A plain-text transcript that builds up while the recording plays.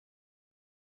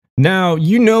Now,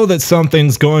 you know that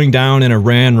something's going down in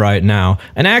Iran right now.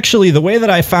 And actually, the way that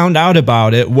I found out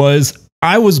about it was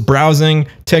I was browsing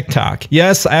TikTok.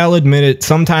 Yes, I'll admit it.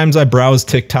 Sometimes I browse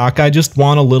TikTok. I just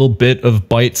want a little bit of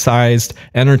bite-sized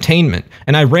entertainment.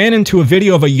 And I ran into a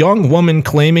video of a young woman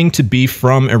claiming to be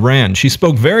from Iran. She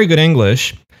spoke very good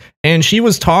English. And she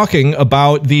was talking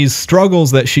about these struggles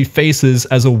that she faces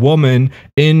as a woman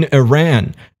in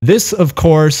Iran. This, of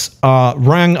course,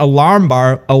 rang alarm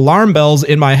bells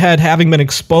in my head, having been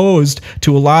exposed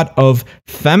to a lot of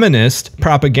feminist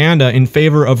propaganda in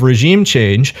favor of regime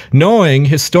change, knowing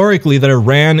historically that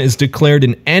Iran is declared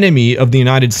an enemy of the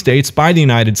United States by the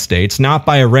United States, not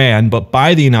by Iran, but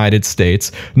by the United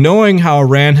States, knowing how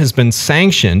Iran has been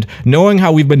sanctioned, knowing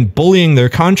how we've been bullying their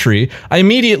country. I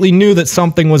immediately knew that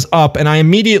something was up, and I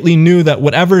immediately knew that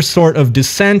whatever sort of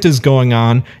dissent is going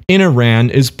on in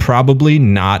Iran is probably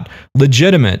not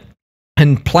legitimate.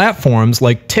 And platforms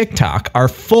like TikTok are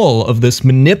full of this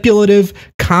manipulative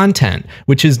content,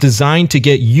 which is designed to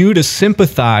get you to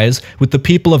sympathize with the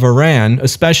people of Iran,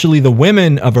 especially the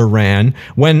women of Iran,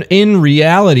 when in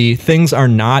reality, things are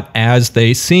not as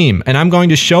they seem. And I'm going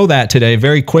to show that today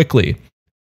very quickly.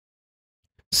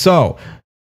 So,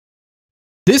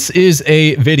 this is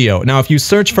a video. Now, if you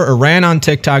search for Iran on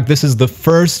TikTok, this is the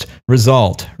first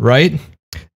result, right?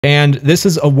 And this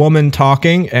is a woman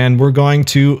talking, and we're going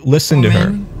to listen to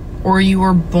her. Or you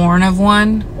were born of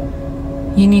one,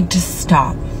 you need to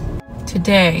stop.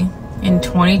 Today, in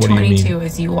 2022,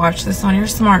 as you watch this on your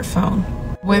smartphone,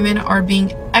 women are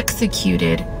being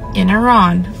executed in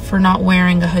Iran for not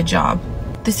wearing a hijab.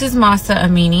 This is Mahsa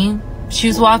Amini. She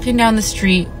was walking down the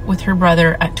street with her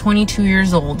brother at 22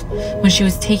 years old when she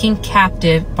was taken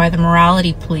captive by the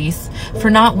morality police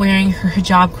for not wearing her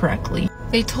hijab correctly.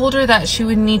 They told her that she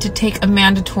would need to take a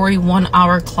mandatory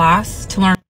 1-hour class to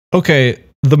learn. Okay,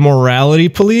 the morality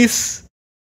police?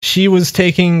 She was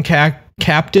taken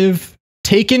captive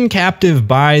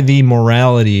by the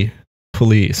morality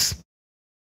police.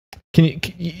 Do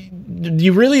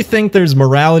you really think there's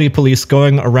morality police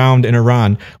going around in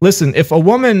Iran? Listen, if a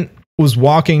woman was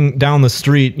walking down the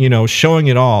street, you know, showing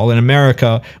it all in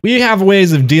America, we have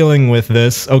ways of dealing with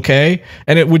this, okay?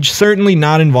 And it would certainly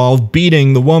not involve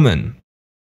beating the woman.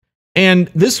 And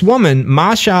this woman,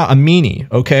 Mahsa Amini,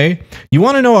 okay? You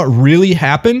want to know what really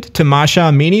happened to Mahsa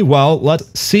Amini? Well,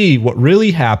 let's see what really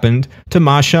happened to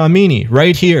Mahsa Amini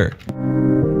right here.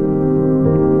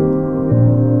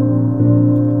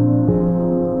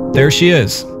 There she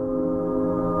is.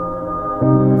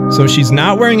 So she's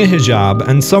not wearing a hijab,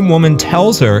 and some woman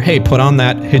tells her, hey, put on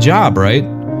that hijab, right?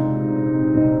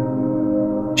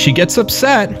 She gets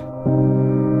upset,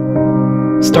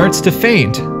 starts to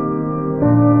faint,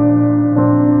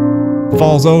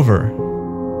 falls over.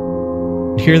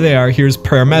 Here they are. Here's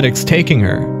paramedics taking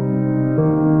her.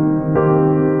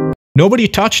 Nobody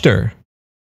touched her.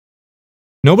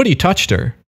 Nobody touched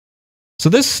her. So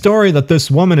this story that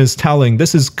this woman is telling,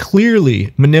 this is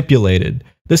clearly manipulated.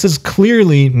 This is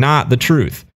clearly not the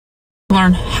truth.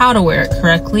 Learn how to wear it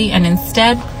correctly, and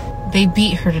instead, they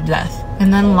beat her to death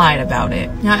and then lied about it.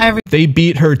 Now they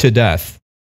beat her to death.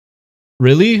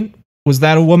 Really? Was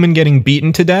that a woman getting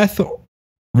beaten to death?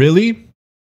 Really?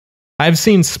 I've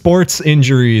seen sports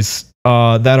injuries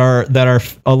that are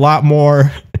a lot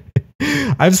more.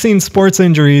 I've seen sports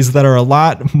injuries that are a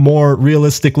lot more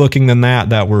realistic looking than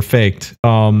that were faked.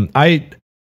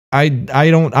 I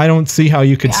don't see how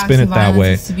you could spin it that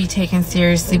way. Is to be taken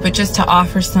seriously, but just to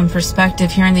offer some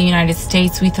perspective, here in the United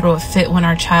States, we throw a fit when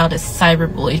our child is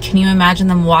cyberbullied. Can you imagine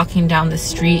them walking down the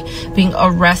street, being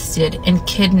arrested and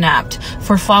kidnapped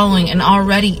for following an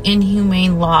already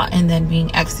inhumane law and then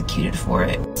being executed for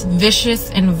it? This vicious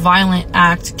and violent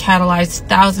act catalyzed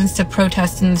thousands to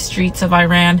protest in the streets of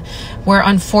Iran, where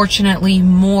unfortunately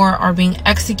more are being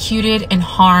executed and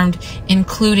harmed,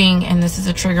 including, and this is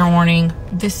a trigger warning,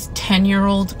 this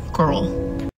 10-year-old girl.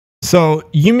 So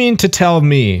you mean to tell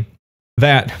me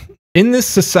that in this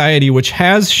society which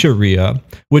has Sharia,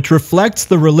 which reflects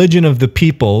the religion of the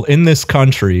people in this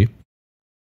country,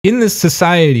 in this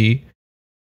society,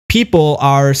 people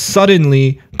are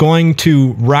suddenly going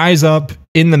to rise up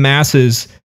in the masses,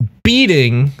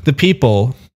 beating the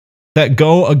people that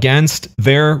go against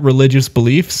their religious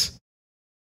beliefs?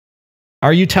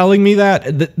 Are you telling me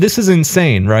that? This is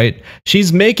insane, right?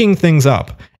 She's making things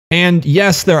up. And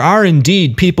yes, there are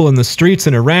indeed people in the streets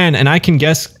in Iran, and I can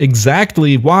guess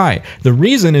exactly why. The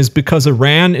reason is because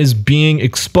Iran is being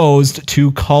exposed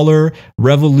to color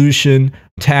revolution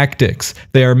tactics.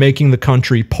 They are making the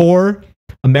country poor.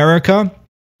 America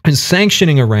is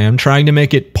sanctioning Iran, trying to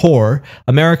make it poor.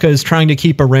 America is trying to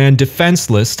keep Iran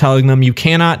defenseless, telling them you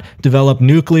cannot develop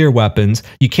nuclear weapons.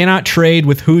 You cannot trade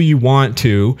with who you want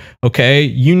to. Okay?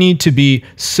 You need to be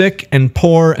sick and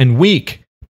poor and weak.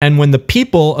 And when the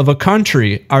people of a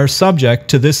country are subject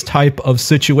to this type of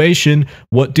situation,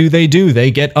 what do? They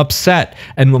get upset.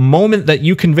 And the moment that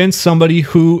you convince somebody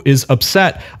who is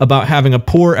upset about having a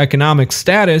poor economic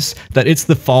status that it's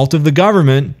the fault of the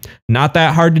government, not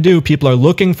that hard to do. People are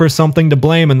looking for something to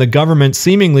blame, and the government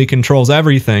seemingly controls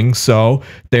everything. So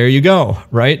there you go,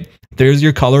 right? There's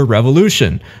your color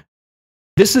revolution.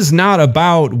 This is not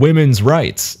about women's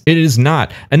rights. It is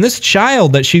not. And this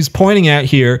child that she's pointing at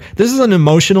here, this is an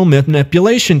emotional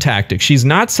manipulation tactic. She's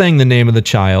not saying the name of the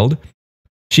child.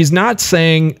 She's not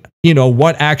saying, you know,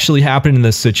 what actually happened in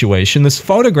this situation. This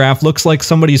photograph looks like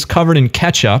somebody's covered in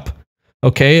ketchup.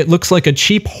 Okay, it looks like a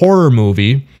cheap horror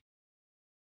movie.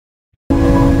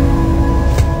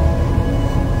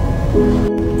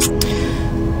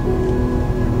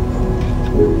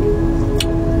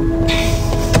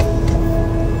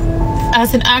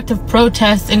 As an act of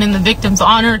protest and in the victim's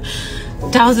honor,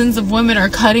 thousands of women are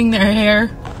cutting their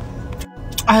hair.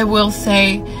 I will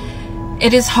say,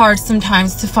 it is hard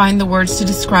sometimes to find the words to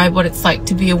describe what it's like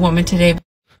to be a woman today.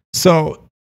 So,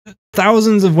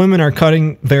 thousands of women are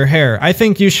cutting their hair. I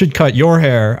think you should cut your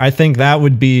hair. I think that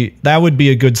would be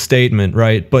a good statement,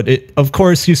 right? But of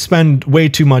course, you spend way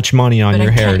too much money on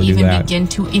your hair to do that. I can't even begin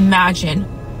to imagine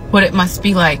what it must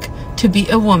be like to be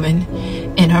a woman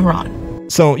in Iran.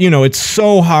 So, you know, it's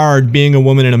so hard being a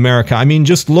woman in America. I mean,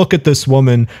 just look at this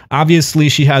woman. Obviously,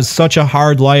 she has such a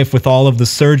hard life with all of the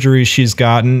surgeries she's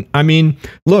gotten. I mean,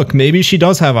 look, maybe she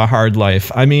does have a hard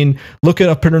life. I mean, look at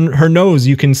up her nose.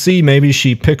 You can see maybe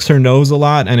she picks her nose a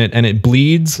lot and it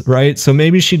bleeds, right? So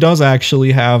maybe she does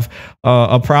actually have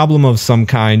a problem of some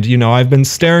kind. You know, I've been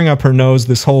staring up her nose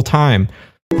this whole time.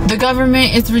 The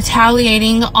government is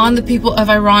retaliating on the people of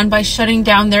Iran by shutting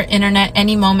down their internet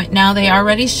any moment now. They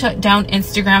already shut down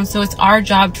Instagram, so it's our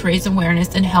job to raise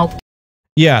awareness and help.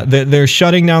 Yeah, they're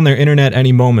shutting down their internet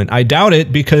any moment. I doubt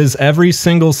it, because every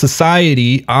single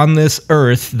society on this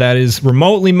earth that is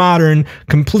remotely modern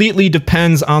completely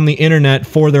depends on the internet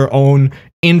for their own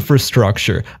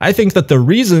infrastructure. I think that the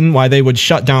reason why they would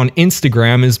shut down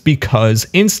Instagram is because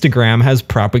Instagram has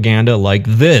propaganda like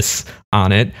this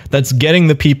on it that's getting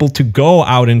the people to go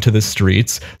out into the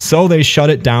streets. So they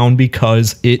shut it down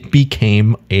because it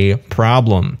became a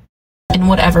problem. In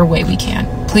whatever way we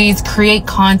can. Please create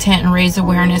content and raise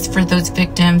awareness for those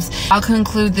victims. I'll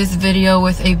conclude this video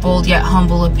with a bold yet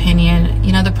humble opinion.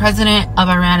 You know, the president of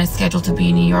Iran is scheduled to be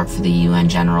in New York for the UN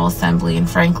General Assembly, and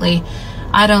frankly,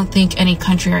 I don't think any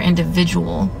country or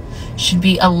individual should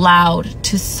be allowed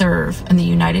to serve in the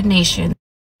United Nations.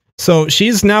 So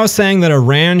she's now saying that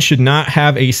Iran should not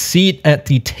have a seat at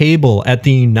the table at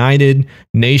the United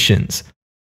Nations.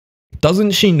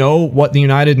 Doesn't she know what the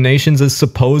United Nations is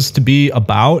supposed to be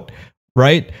about,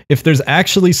 right? If there's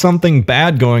actually something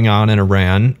bad going on in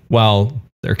Iran, well,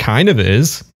 there kind of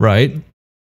is, right?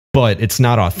 But it's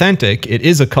not authentic. It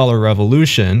is a color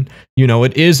revolution. You know,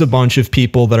 it is a bunch of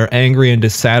people that are angry and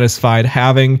dissatisfied,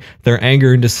 having their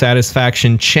anger and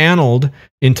dissatisfaction channeled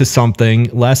into something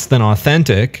less than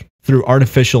authentic through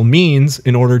artificial means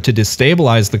in order to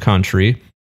destabilize the country,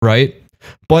 right?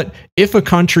 But if a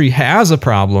country has a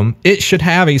problem, it should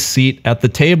have a seat at the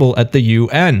table at the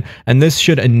UN, and this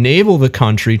should enable the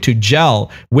country to gel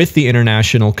with the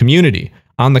international community.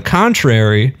 On the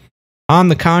contrary,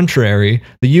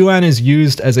 the UN is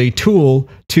used as a tool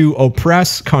to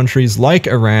oppress countries like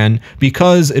Iran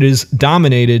because it is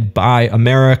dominated by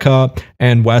America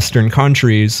and Western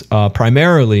countries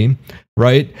primarily,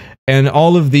 right? And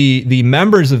all of the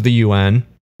members of the UN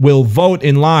will vote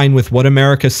in line with what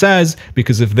America says,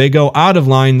 because if they go out of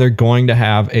line, they're going to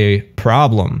have a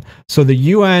problem. So the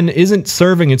UN isn't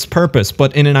serving its purpose,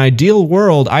 but in an ideal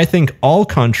world, I think all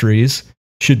countries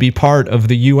should be part of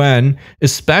the UN,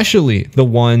 especially the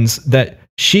ones that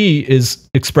she is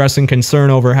expressing concern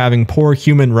over having poor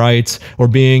human rights or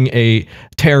being a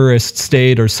terrorist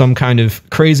state or some kind of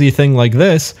crazy thing like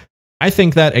this. I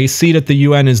think that a seat at the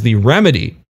UN is the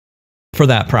remedy for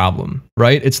that problem,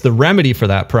 right? It's the remedy for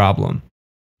that problem.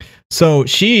 So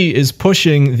she is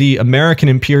pushing the American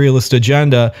imperialist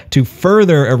agenda to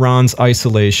further Iran's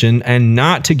isolation and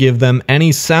not to give them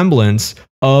any semblance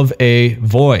of a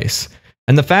voice.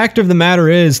 And the fact of the matter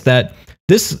is that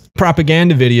this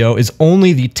propaganda video is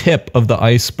only the tip of the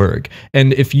iceberg.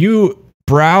 And if you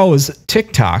browse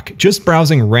TikTok, just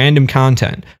browsing random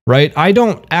content, right? I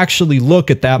don't actually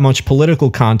look at that much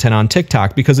political content on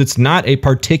TikTok because it's not a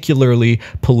particularly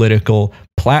political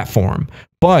platform.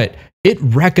 But it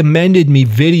recommended me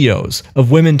videos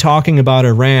of women talking about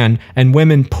Iran and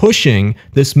women pushing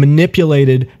this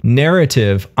manipulated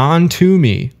narrative onto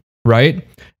me, right?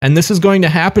 And this is going to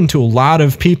happen to a lot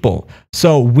of people.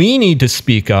 So we need to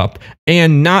speak up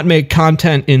and not make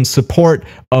content in support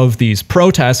of these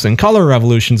protests and color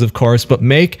revolutions, of course, but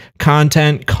make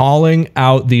content calling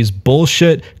out these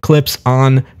bullshit clips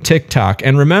on TikTok.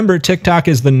 And remember, TikTok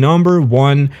is the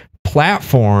 #1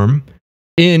 platform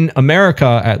in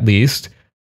America, at least.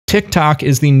 TikTok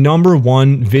is the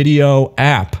 #1 video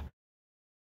app.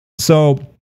 So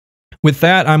with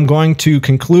that, I'm going to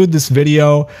conclude this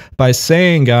video by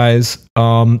saying, guys,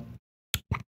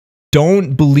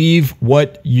 don't believe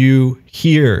what you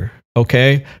hear,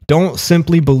 okay? Don't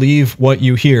simply believe what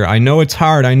you hear. I know it's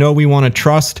hard. I know we want to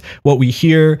trust what we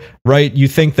hear, right? You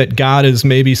think that God is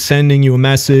maybe sending you a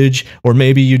message, or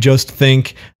maybe you just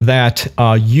think that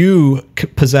you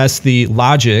possess the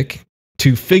logic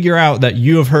to figure out that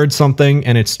you have heard something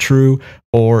and it's true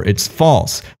or it's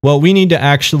false. Well, we need to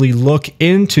actually look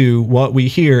into what we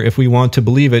hear if we want to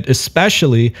believe it,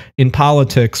 especially in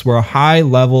politics where a high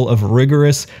level of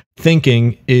rigorous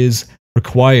thinking is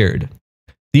required.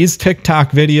 These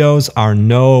TikTok videos are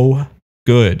no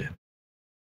good.